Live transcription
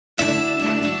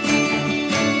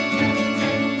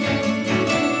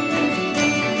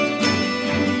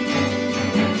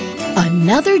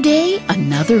Another day,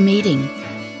 another meeting.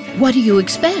 What do you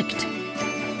expect?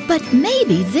 But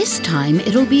maybe this time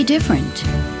it'll be different.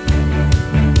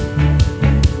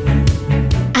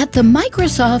 At the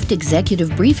Microsoft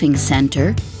Executive Briefing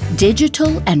Center,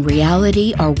 digital and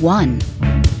reality are one.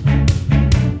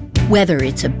 Whether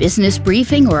it's a business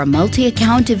briefing or a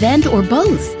multi-account event or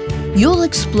both, you'll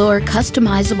explore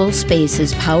customizable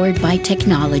spaces powered by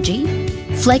technology,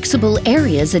 flexible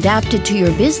areas adapted to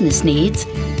your business needs,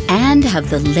 and have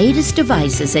the latest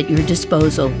devices at your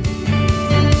disposal.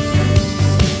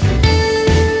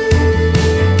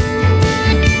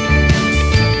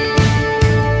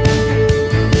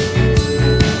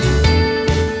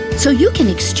 So you can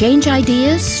exchange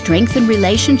ideas, strengthen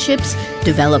relationships,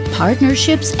 develop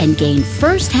partnerships, and gain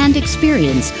first-hand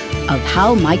experience of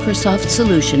how Microsoft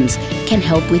solutions can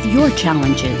help with your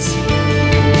challenges.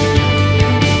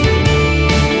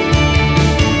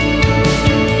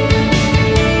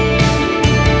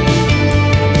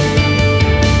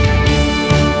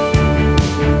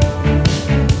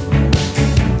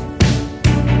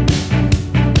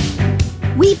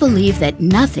 We believe that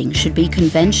nothing should be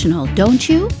conventional, don't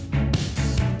you?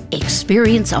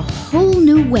 Experience a whole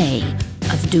new way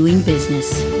of doing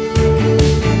business.